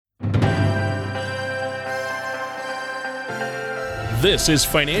This is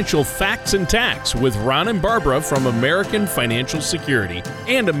Financial Facts and Tax with Ron and Barbara from American Financial Security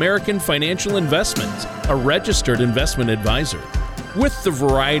and American Financial Investments, a registered investment advisor. With the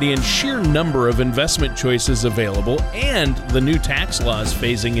variety and sheer number of investment choices available and the new tax laws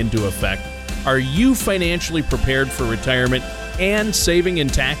phasing into effect, are you financially prepared for retirement and saving in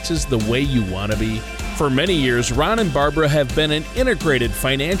taxes the way you want to be? For many years, Ron and Barbara have been an integrated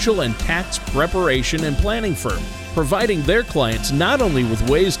financial and tax preparation and planning firm, providing their clients not only with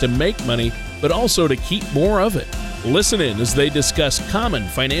ways to make money, but also to keep more of it. Listen in as they discuss common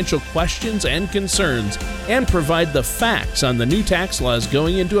financial questions and concerns and provide the facts on the new tax laws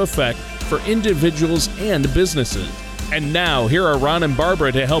going into effect for individuals and businesses. And now, here are Ron and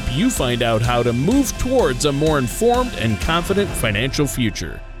Barbara to help you find out how to move towards a more informed and confident financial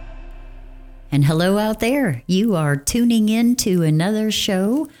future. And hello out there. You are tuning in to another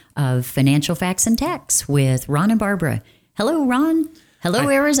show of Financial Facts and Tax with Ron and Barbara. Hello, Ron. Hello,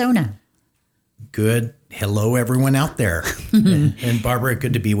 Hi. Arizona. Good. Hello, everyone out there. And Barbara,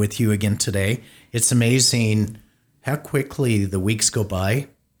 good to be with you again today. It's amazing how quickly the weeks go by.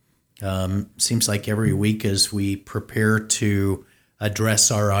 Seems like every week as we prepare to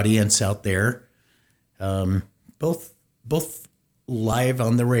address our audience out there, both live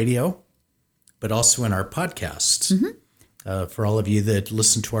on the radio, but also in our podcasts. For all of you that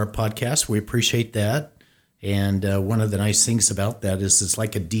listen to our podcast, we appreciate that. And one of the nice things about that is it's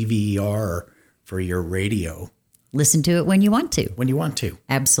like a DVR for your radio. Listen to it when you want to. When you want to.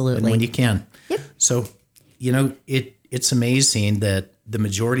 Absolutely. And when you can. Yep. So, it's amazing that the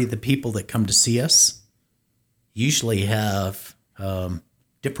majority of the people that come to see us usually have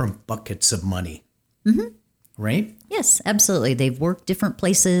different buckets of money. Right? Yes, absolutely. They've worked different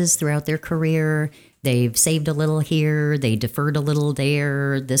places throughout their career. They've saved a little here. They deferred a little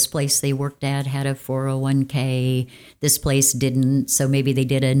there. This place they worked at had a 401k. This place didn't. So maybe they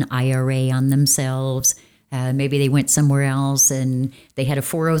did an IRA on themselves. Maybe they went somewhere else and they had a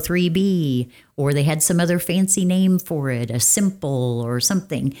 403b, or they had some other fancy name for it, a simple or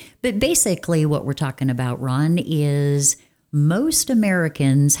something. But basically what we're talking about, Ron, is most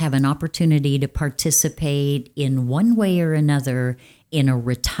Americans have an opportunity to participate in one way or another in a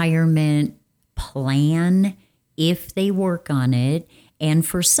retirement plan if they work on it. And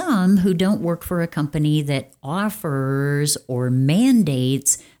for some who don't work for a company that offers or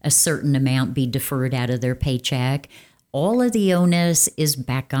mandates a certain amount be deferred out of their paycheck, all of the onus is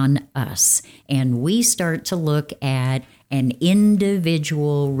back on us. And we start to look at an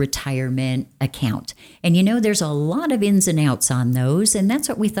individual retirement account. And there's a lot of ins and outs on those, and that's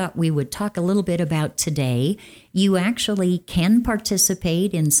what we thought we would talk a little bit about today. You actually can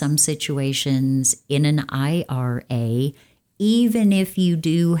participate in some situations in an IRA, even if you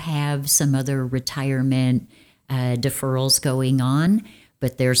do have some other retirement deferrals going on.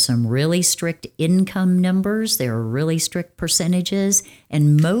 But there's some really strict income numbers. There are really strict percentages.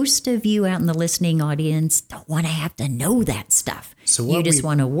 And most of you out in the listening audience don't want to have to know that stuff. So you just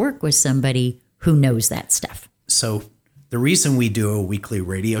want to work with somebody who knows that stuff. So the reason we do a weekly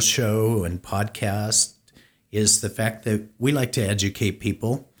radio show and podcast is the fact that we like to educate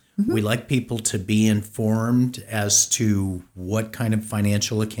people. We like people to be informed as to what kind of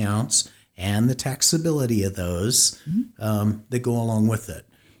financial accounts and the taxability of those that go along with it.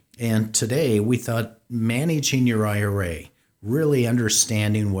 And today we thought managing your IRA, really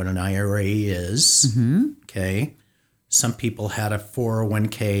understanding what an IRA is, okay? Some people had a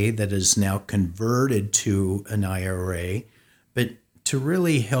 401k that is now converted to an IRA, but to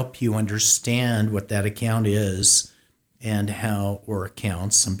really help you understand what that account is and how, or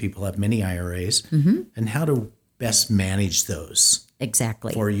accounts, some people have many IRAs, and how to best manage those.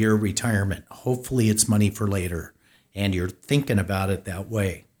 Exactly. For your retirement. Hopefully it's money for later, and you're thinking about it that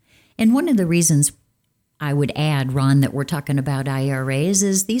way. And one of the reasons I would add, Ron, that we're talking about IRAs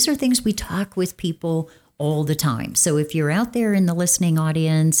is these are things we talk with people all the time. So if you're out there in the listening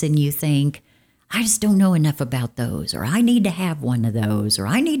audience and you think, I just don't know enough about those, or I need to have one of those, or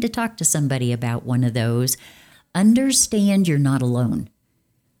I need to talk to somebody about one of those, understand you're not alone.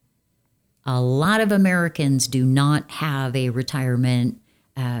 A lot of Americans do not have a retirement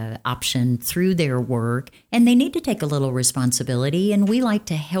option through their work, and they need to take a little responsibility, and we like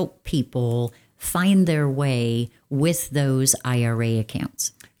to help people find their way with those IRA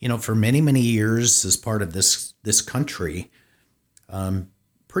accounts. For many, many years as part of this country,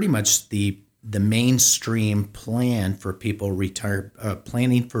 pretty much the mainstream plan for people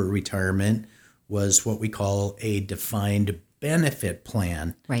planning for retirement was what we call a defined benefit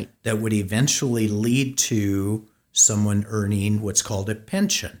plan, right, that would eventually lead to someone earning what's called a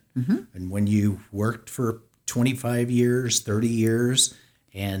pension. And when you worked for 25 years, 30 years,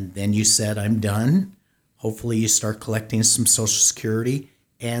 and then you said, I'm done. Hopefully you start collecting some Social Security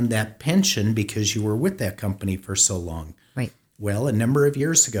and that pension because you were with that company for so long. Right. Well, a number of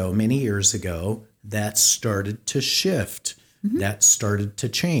years ago, many years ago, that started to shift. That started to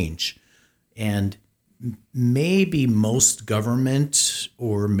change. And maybe most government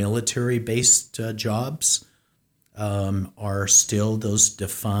or military-based jobs are still those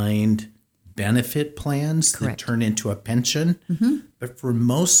defined benefit plans Correct. that turn into a pension. But for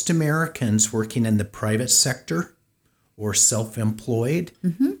most Americans working in the private sector or self-employed,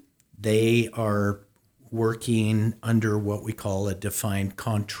 they are working under what we call a defined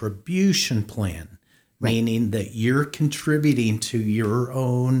contribution plan, meaning that you're contributing to your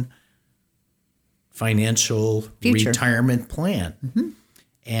own financial Future. retirement plan.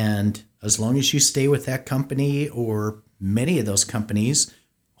 And as long as you stay with that company or many of those companies,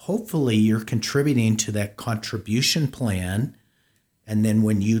 hopefully you're contributing to that contribution plan. And then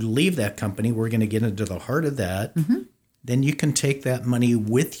when you leave that company, we're going to get into the heart of that, then you can take that money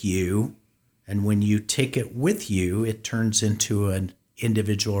with you. And when you take it with you, it turns into an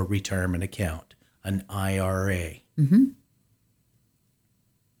individual retirement account, an IRA.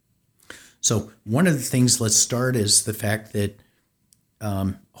 So one of the things, let's start, is the fact that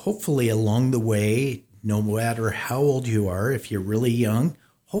hopefully along the way, no matter how old you are, if you're really young,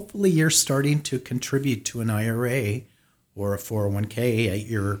 hopefully you're starting to contribute to an IRA or a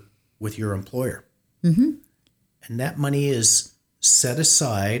 401k with your employer. And that money is set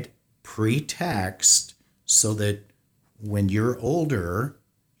aside pre-taxed so that when you're older,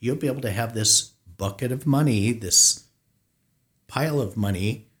 you'll be able to have this bucket of money, this pile of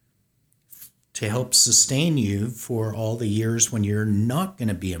money, to help sustain you for all the years when you're not going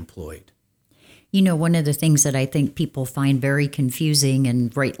to be employed. You know, one of the things that I think people find very confusing,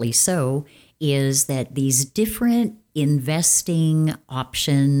 and rightly so, is that these different investing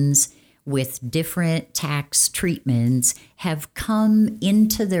options with different tax treatments have come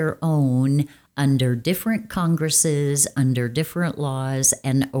into their own under different Congresses, under different laws,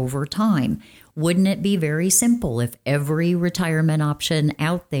 and over time. Wouldn't it be very simple if every retirement option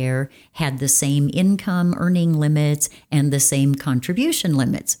out there had the same income earning limits and the same contribution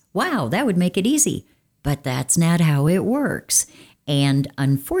limits? Wow, that would make it easy. But that's not how it works. And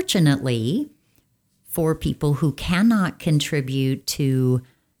unfortunately, for people who cannot contribute to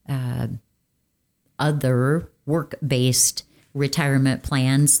other work-based retirement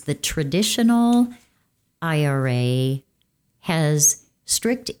plans, the traditional IRA has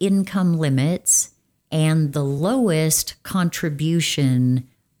strict income limits and the lowest contribution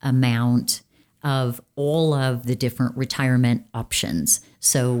amount of all of the different retirement options.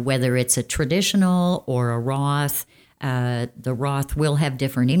 So whether it's a traditional or a Roth, the Roth will have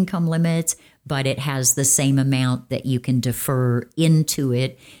different income limits, but it has the same amount that you can defer into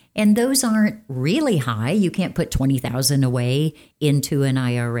it. And those aren't really high. You can't put $20,000 away into an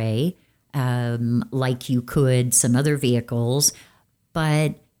IRA like you could some other vehicles,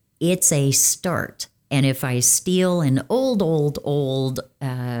 but it's a start. And if I steal an old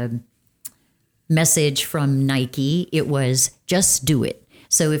message from Nike, it was just do it.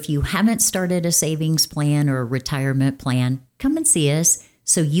 So if you haven't started a savings plan or a retirement plan, come and see us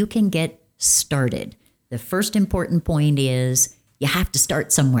so you can get started. The first important point is you have to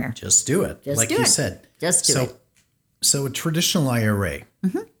start somewhere. Just do it, Just like do you it. said. Just do it. So a traditional IRA,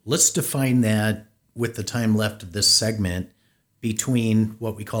 let's define that with the time left of this segment between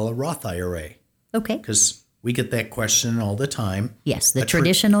what we call a Roth IRA, Okay. because we get that question all the time. Yes, the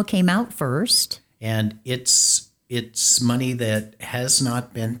traditional came out first. And it's money that has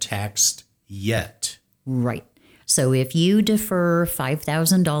not been taxed yet. Right. So if you defer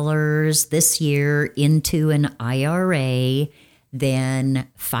 $5,000 this year into an IRA, then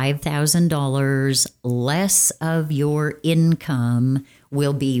 $5,000 less of your income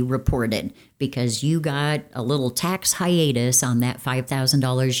will be reported because you got a little tax hiatus on that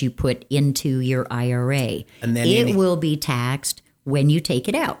 $5,000 you put into your IRA. And then it will be taxed when you take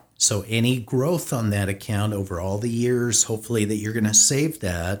it out. So any growth on that account over all the years, hopefully that you're going to save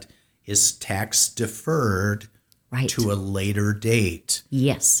that, is tax deferred Right. to a later date.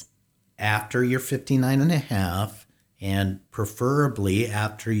 Yes. After you're 59 and a half, and preferably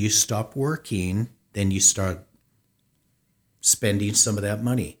after you stop working, then you start spending some of that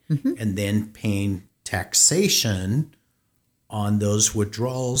money and then paying taxation on those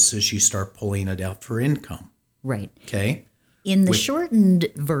withdrawals as you start pulling it out for income. Right. Okay? In the shortened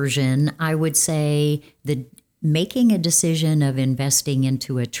version, I would say the making a decision of investing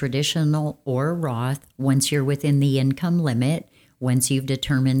into a traditional or a Roth once you're within the income limit, once you've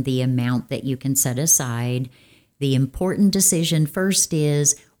determined the amount that you can set aside, The important decision first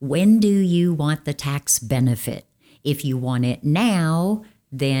is, when do you want the tax benefit? If you want it now,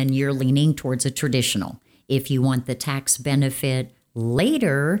 then you're leaning towards a traditional. If you want the tax benefit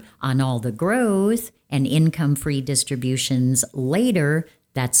later on all the growth and income-free distributions later,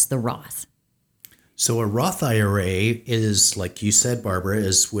 that's the Roth. So a Roth IRA is, like you said, Barbara,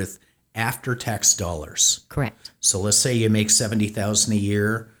 is with after-tax dollars. Correct. So let's say you make $70,000 a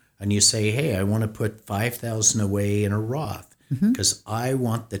year and you say, hey, I want to put $5,000 away in a Roth because I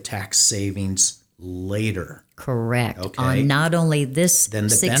want the tax savings later. Correct. Okay. On not only this Then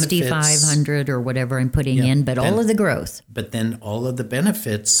the 6,500 or whatever I'm putting in, but all of the growth. But then all of the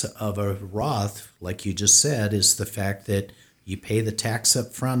benefits of a Roth, like you just said, is the fact that you pay the tax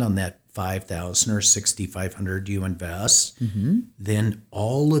up front on that $5,000 or $6,500 you invest. Then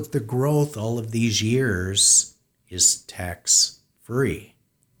all of the growth, all of these years is tax free.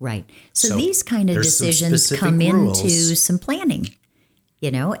 Right. So So these kind of there's some decisions specific come rules. into some planning,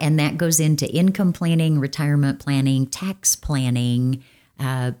 and that goes into income planning, retirement planning, tax planning.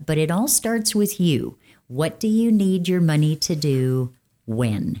 But it all starts with you. What do you need your money to do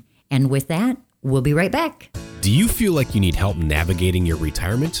when? And with that, we'll be right back. Do you feel like you need help navigating your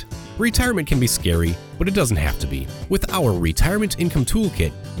retirement? Retirement can be scary, but it doesn't have to be. With our Retirement Income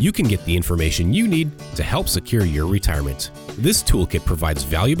Toolkit, you can get the information you need to help secure your retirement. This toolkit provides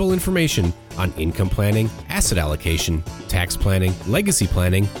valuable information on income planning, asset allocation, tax planning, legacy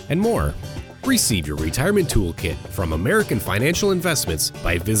planning, and more. Receive your Retirement Toolkit from American Financial Investments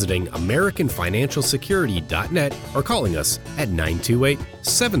by visiting AmericanFinancialSecurity.net or calling us at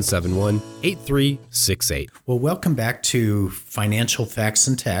 928-771-8368. Well, welcome back to Financial Facts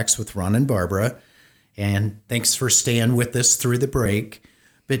and Tax with Ron and Barbara. And thanks for staying with us through the break.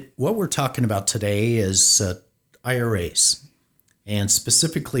 But what we're talking about today is IRAs, and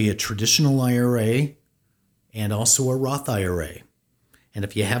specifically a traditional IRA and also a Roth IRA. And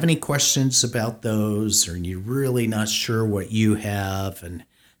if you have any questions about those, or you're really not sure what you have and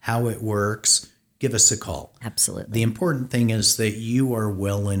how it works, give us a call. Absolutely. The important thing is that you are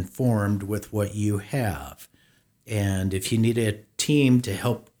well informed with what you have. And if you need a team to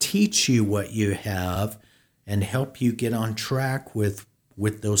help teach you what you have and help you get on track with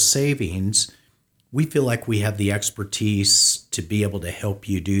those savings, we feel like we have the expertise to be able to help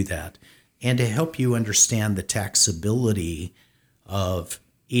you do that and to help you understand the taxability of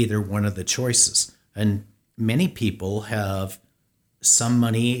either one of the choices. And many people have some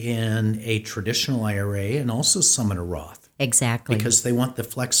money in a traditional IRA and also some in a Roth. Exactly. Because they want the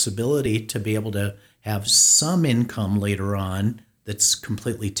flexibility to be able to have some income later on that's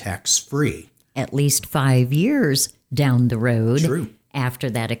completely tax-free. At least 5 years down the road. True. After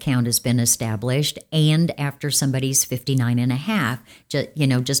that account has been established and after somebody's 59 and a half.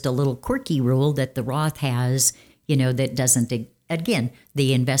 Just a little quirky rule that the Roth has, that doesn't. Again,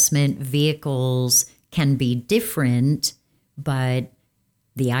 the investment vehicles can be different, but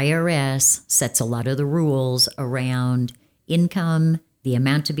the IRS sets a lot of the rules around income, the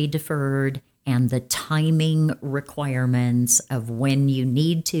amount to be deferred, and the timing requirements of when you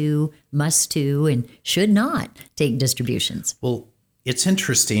need to, must to, and should not take distributions. Well, it's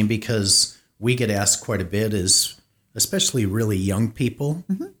interesting because we get asked quite a bit, especially really young people,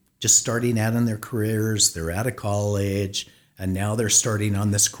 just starting out in their careers, they're out of college, and now they're starting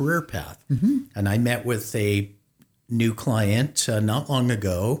on this career path. And I met with a new client not long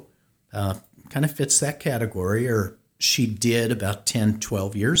ago, kind of fits that category, or she did about 10,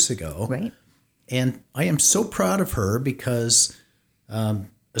 12 years ago. Right. And I am so proud of her because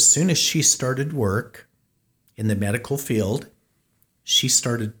as soon as she started work in the medical field, she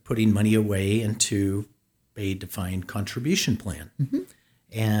started putting money away into a defined contribution plan.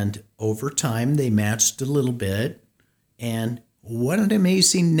 And over time, they matched a little bit. And what an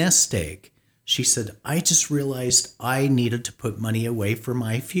amazing nest egg. She said, I just realized I needed to put money away for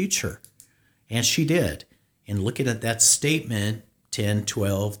my future. And she did. And looking at that statement 10,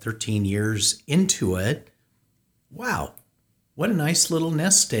 12, 13 years into it, wow, what a nice little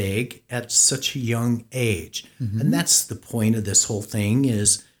nest egg at such a young age. And that's the point of this whole thing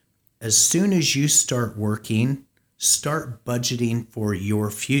is as soon as you start working, start budgeting for your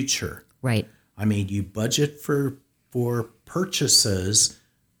future. Right. I mean, you budget for purchases,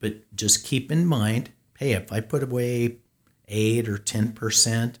 but just keep in mind, hey, if I put away 8 or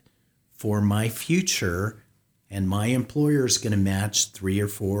 10% for my future and my employer is going to match 3 or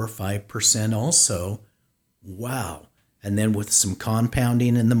 4 or 5% also, wow. And then with some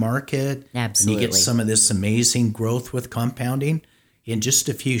compounding in the market, Absolutely. and you get some of this amazing growth with compounding, in just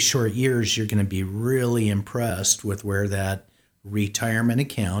a few short years, you're going to be really impressed with where that retirement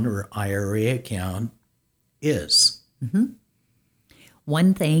account or IRA account is.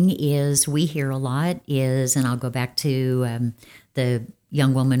 One thing is we hear a lot is, and I'll go back to the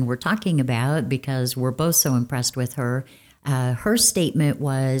young woman we're talking about because we're both so impressed with her. Her statement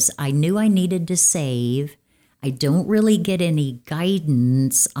was, I knew I needed to save. I don't really get any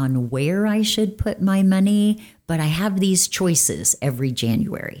guidance on where I should put my money, but I have these choices every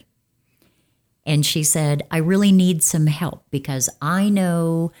January. And she said, I really need some help because I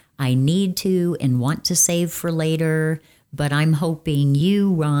know I need to and want to save for later, but I'm hoping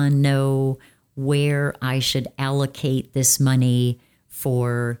you, Ron, know where I should allocate this money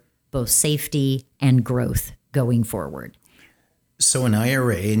for both safety and growth going forward. So an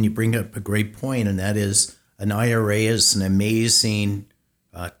IRA, and you bring up a great point, and that is an IRA is an amazing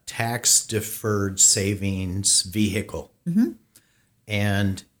tax-deferred savings vehicle.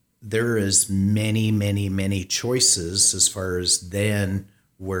 And there is many, many, many choices as far as then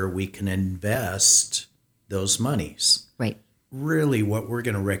where we can invest those monies. Right. Really, what we're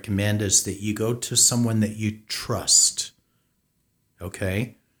going to recommend is that you go to someone that you trust,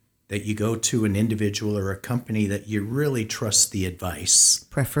 okay? That you go to an individual or a company that you really trust the advice.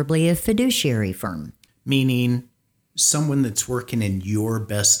 Preferably a fiduciary firm. Meaning someone that's working in your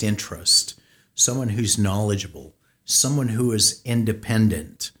best interest, someone who's knowledgeable, someone who is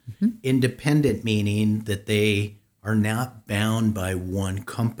independent. Independent meaning that they are not bound by one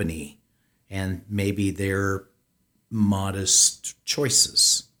company and maybe their modest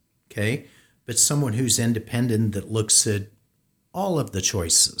choices, okay? But someone who's independent that looks at all of the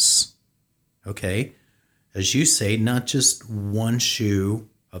choices, okay? As you say, not just one shoe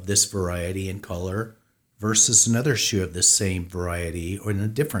of this variety and color versus another shoe of the same variety or in a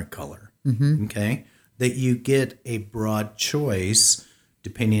different color, okay? That you get a broad choice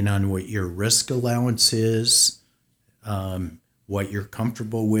depending on what your risk allowance is, what you're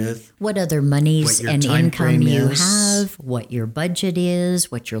comfortable with. What other monies what your and time income frame you is. have, what your budget is,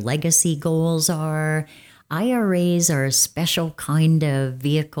 what your legacy goals are. IRAs are a special kind of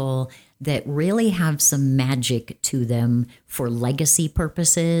vehicle that really have some magic to them for legacy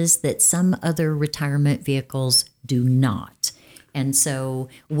purposes that some other retirement vehicles do not. And so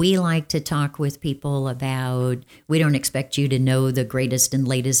we like to talk with people about, we don't expect you to know the greatest and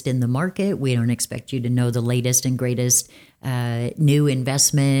latest in the market. We don't expect you to know the latest and greatest new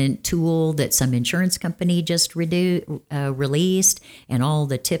investment tool that some insurance company just released and all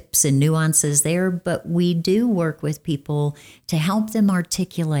the tips and nuances there. But we do work with people to help them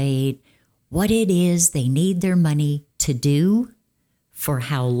articulate what it is they need their money to do, for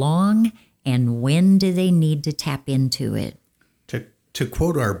how long, and when do they need to tap into it. To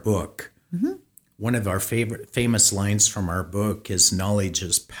quote our book, one of our famous lines from our book is knowledge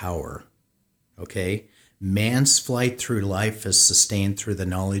is power, okay? Man's flight through life is sustained through the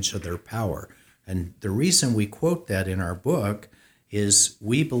knowledge of their power. And the reason we quote that in our book is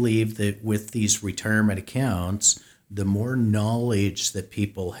we believe that with these retirement accounts, the more knowledge that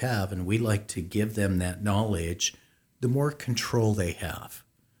people have, and we like to give them that knowledge, the more control they have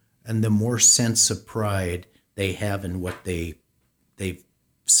and the more sense of pride they have in what they've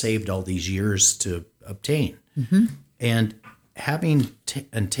saved all these years to obtain. And having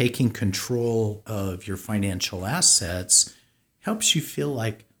and taking control of your financial assets helps you feel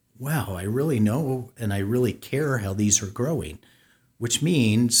like, wow, I really know and I really care how these are growing, which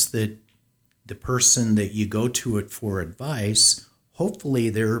means that the person that you go to it for advice, hopefully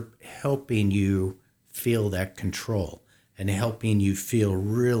they're helping you feel that control and helping you feel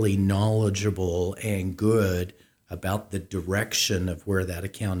really knowledgeable and good about the direction of where that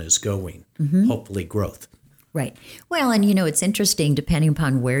account is going, hopefully growth. Right. Well, and it's interesting depending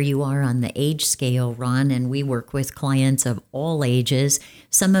upon where you are on the age scale, Ron, and we work with clients of all ages.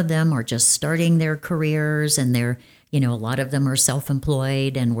 Some of them are just starting their careers and they're, a lot of them are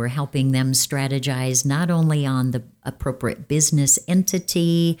self-employed, and we're helping them strategize not only on the appropriate business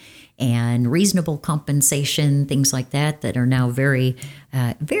entity and reasonable compensation, things like that are now very,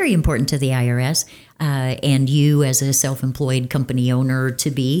 very important to the IRS and you as a self-employed company owner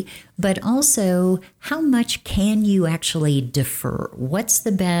to be, but also how much can you actually defer? What's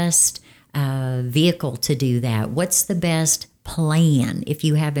the best vehicle to do that? What's the best plan? If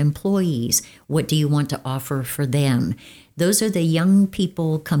you have employees, what do you want to offer for them? Those are the young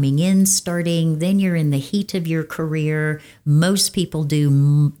people coming in, starting, then you're in the heat of your career. Most people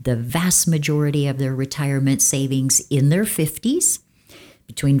do the vast majority of their retirement savings in their 50s.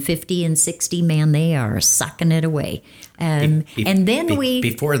 Between 50 and 60, man, they are sucking it away. And then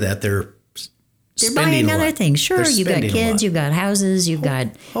before that, they're They're buying a other lot. things. Sure, They're you got spending a kids, lot. you got houses, you got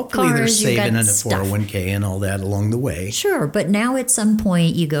Hopefully they're cars, you saving in got a stuff. 401k and all that along the way. Sure, but now at some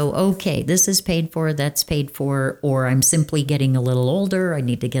point you go, okay, this is paid for, that's paid for, or I'm simply getting a little older, I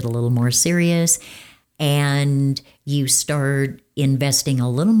need to get a little more serious. And you start investing a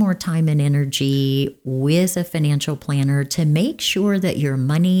little more time and energy with a financial planner to make sure that your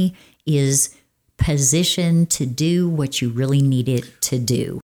money is positioned to do what you really need it to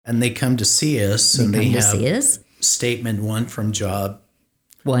do. And they come to see us and they Come to have see us. statement 1 from job.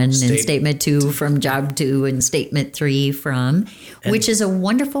 1 and statement 2 from job 2 and statement 3 from, which is a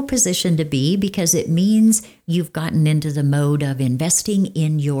wonderful position to be because it means you've gotten into the mode of investing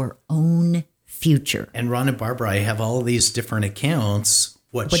in your own future. And Ron and Barbara, I have all these different accounts.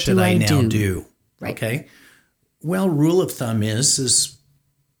 What should do I I now do? do? Right. Okay. Well, rule of thumb is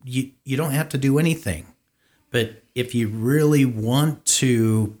you don't have to do anything. But if you really want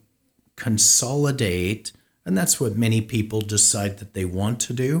to consolidate, and that's what many people decide that they want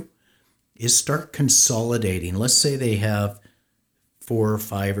to do, is start consolidating. Let's say they have 4 or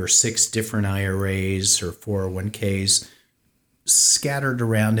 5 or 6 different IRAs or 401ks scattered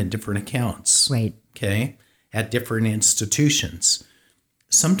around in different accounts. Right. Okay, at different institutions.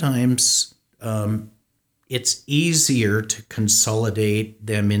 Sometimes it's easier to consolidate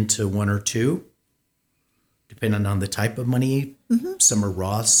them into 1 or 2, depending on the type of money. Mm-hmm. Some are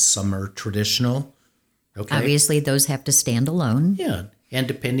Roths, some are traditional. Okay. Obviously, those have to stand alone. Yeah, and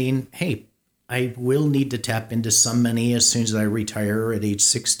depending, hey, I will need to tap into some money as soon as I retire at age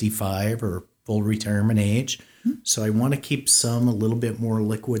 65 or full retirement age. Mm-hmm. So I want to keep some a little bit more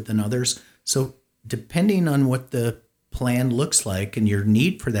liquid than others. So depending on what the plan looks like and your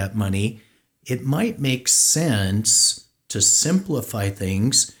need for that money, it might make sense to simplify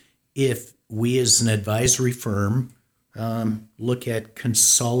things if we as an advisory firm look at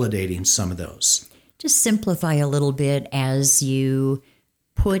consolidating some of those. Just simplify a little bit as you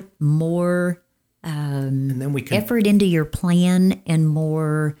put more And then we can effort into your plan and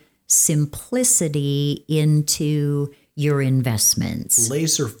more simplicity into your investments.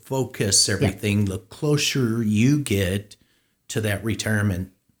 laser focus everything the closer you get to that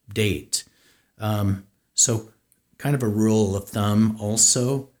retirement date. So kind of a rule of thumb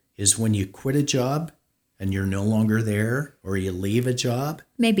also is when you quit a job and you're no longer there, or you leave a job,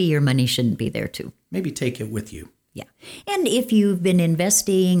 Maybe your money shouldn't be there too. maybe take it with you. Yeah. And if you've been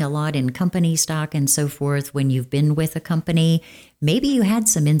investing a lot in company stock and so forth when you've been with a company, maybe you had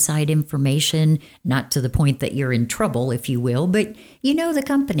some inside information, not to the point that you're in trouble, if you will, but you know the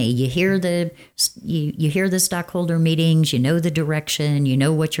company. You hear you hear the stockholder meetings, you know the direction, you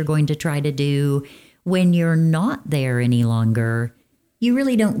know what you're going to try to do. When you're not there any longer, you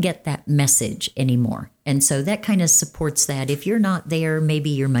really don't get that message anymore. And so that kind of supports that. If you're not there, maybe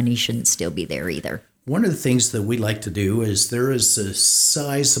your money shouldn't still be there either. One of the things that we like to do is there is a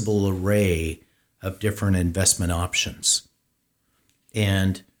sizable array of different investment options.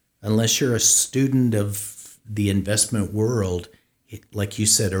 And unless you're a student of the investment world, like you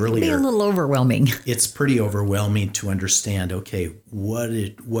said Be a earlier, little overwhelming. it's pretty overwhelming to understand, okay,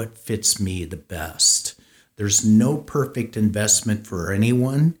 what fits me the best. There's no perfect investment for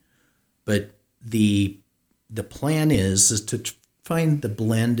anyone, but the plan is to find the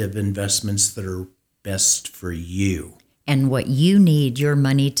blend of investments that are best for you. And what you need your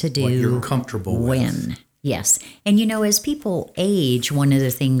money to do. What you're comfortable with. When. Yes. And you know, as people age, one of the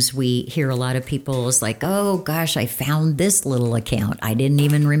things we hear a lot of people is like, oh gosh, I found this little account. I didn't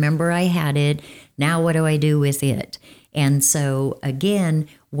even remember I had it. Now what do I do with it? And so again,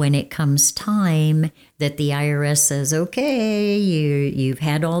 when it comes time that the IRS says, okay, you've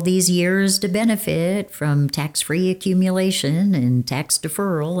had all these years to benefit from tax-free accumulation and tax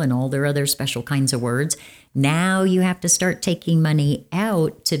deferral and all their other special kinds of words, now you have to start taking money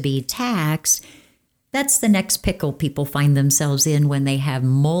out to be taxed. That's the next pickle people find themselves in when they have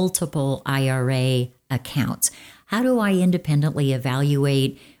multiple IRA accounts. How do I independently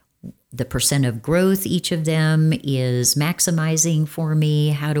evaluate the percent of growth each of them is maximizing for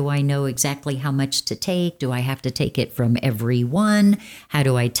me? How do I know exactly how much to take? Do I have to take it from every one? How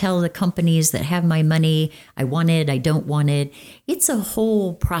do I tell the companies that have my money, I want it, I don't want it? It's a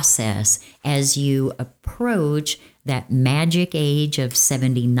whole process as you approach that magic age of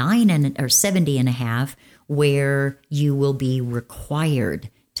 79 or 70 and a half, where you will be required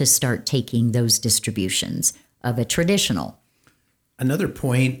to start taking those distributions of a traditional. Another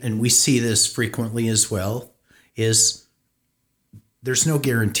point, and we see this frequently as well, is there's no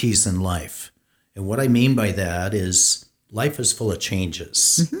guarantees in life. And what I mean by that is life is full of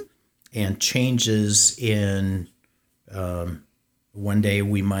changes. Mm-hmm. And changes in One day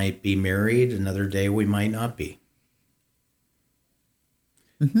we might be married, another day we might not be.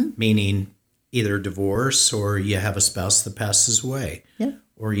 Meaning either divorce, or you have a spouse that passes away. Yeah.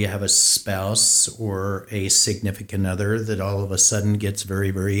 Or you have a spouse or a significant other that all of a sudden gets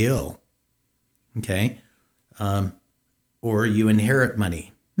very, very ill. Okay? Or you inherit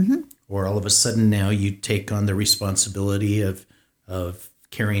money. Or all of a sudden now you take on the responsibility of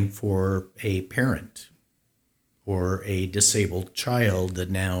caring for a parent or a disabled child that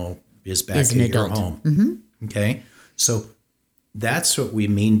now is back at your home. Okay? So that's what we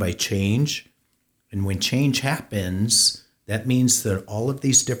mean by change. And when change happens, that means that all of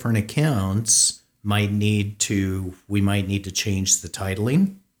these different accounts we might need to change the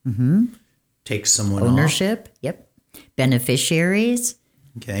titling, take someone Ownership, off. Yep. Beneficiaries.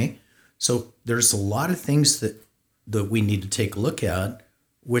 Okay. So there's a lot of things that we need to take a look at,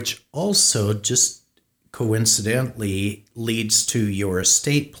 which also just coincidentally leads to your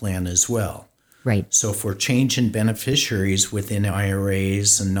estate plan as well. Right. So if we're changing beneficiaries within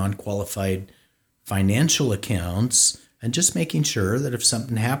IRAs and non-qualified financial accounts, and just making sure that if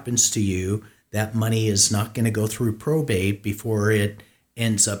something happens to you, that money is not going to go through probate before it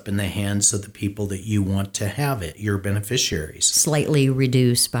ends up in the hands of the people that you want to have it, your beneficiaries. Slightly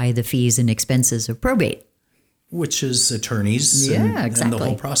reduced by the fees and expenses of probate. Which is attorneys exactly. and the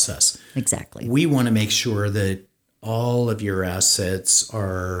whole process. Exactly. We want to make sure that all of your assets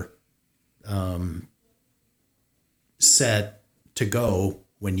are set to go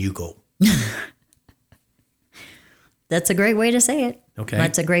when you go. That's a great way to say it. Okay.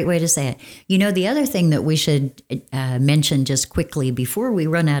 That's a great way to say it. You know, the other thing that we should mention just quickly before we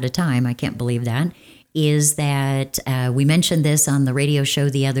run out of time, I can't believe that, is that we mentioned this on the radio show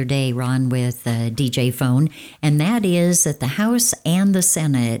the other day, Ron, with DJ Phone, and that is that the House and the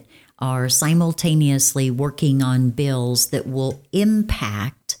Senate are simultaneously working on bills that will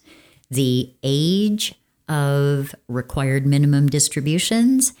impact the age of required minimum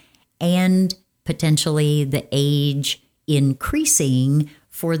distributions and potentially the age increasing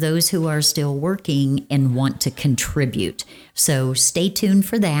for those who are still working and want to contribute. So stay tuned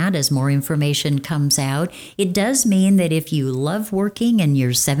for that as more information comes out. It does mean that if you love working and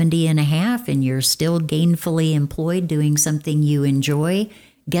you're 70 and a half and you're still gainfully employed doing something you enjoy,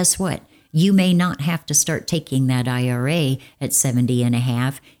 guess what? You may not have to start taking that IRA at 70 and a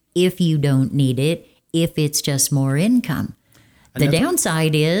half if you don't need it, if it's just more income. The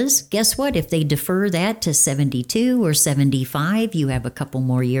downside is, guess what? If they defer that to 72 or 75, you have a couple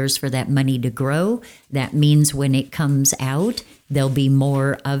more years for that money to grow. That means when it comes out, there'll be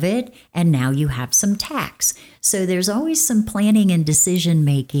more of it, and now you have some tax. So there's always some planning and decision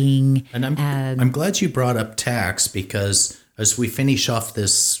making. And I'm glad you brought up tax, because as we finish off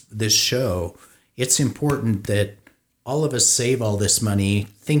this show, it's important that all of us save all this money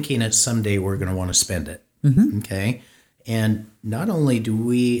thinking that someday we're going to want to spend it. Okay? And not only do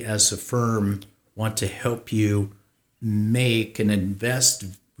we as a firm want to help you make and invest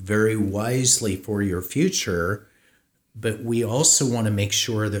very wisely for your future, but we also want to make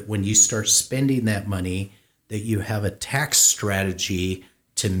sure that when you start spending that money, that you have a tax strategy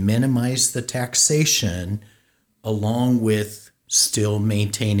to minimize the taxation, along with still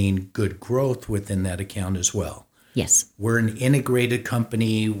maintaining good growth within that account as well. Yes. We're an integrated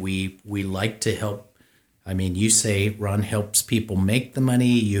company. We like to help. I mean, you say Ron helps people make the money,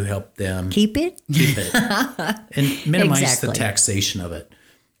 you help them keep it, and minimize exactly. the taxation of it.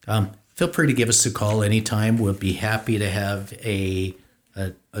 Feel free to give us a call anytime. We'll be happy to have a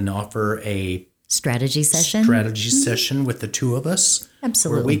strategy session session with the two of us.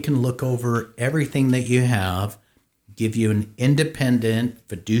 Absolutely. Where we can look over everything that you have, give you an independent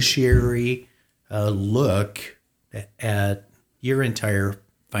fiduciary look at your entire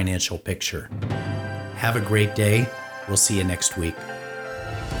financial picture. Have a great day. We'll see you next week.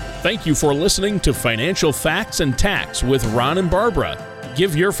 Thank you for listening to Financial Facts and Tax with Ron and Barbara.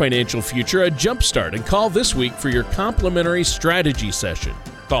 Give your financial future a jumpstart and call this week for your complimentary strategy session.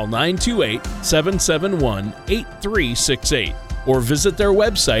 Call 928-771-8368 or visit their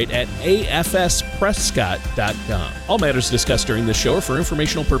website at afsprescott.com. All matters discussed during this show are for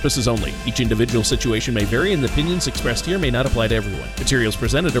informational purposes only. Each individual situation may vary, and the opinions expressed here may not apply to everyone. Materials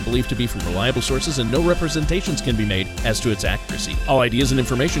presented are believed to be from reliable sources, and no representations can be made as to its accuracy. All ideas and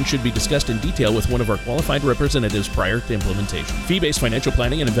information should be discussed in detail with one of our qualified representatives prior to implementation. Fee-based financial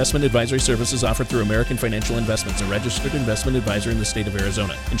planning and investment advisory services offered through American Financial Investments, a registered investment advisor in the state of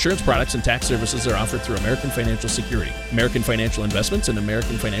Arizona. Insurance products and tax services are offered through American Financial Security. American Financial Financial Investments, and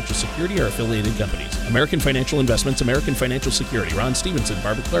American Financial Security are affiliated companies. American Financial Investments, American Financial Security, Ron Stevenson,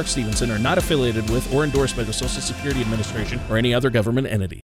 Barbara Clark Stevenson are not affiliated with or endorsed by the Social Security Administration or any other government entity.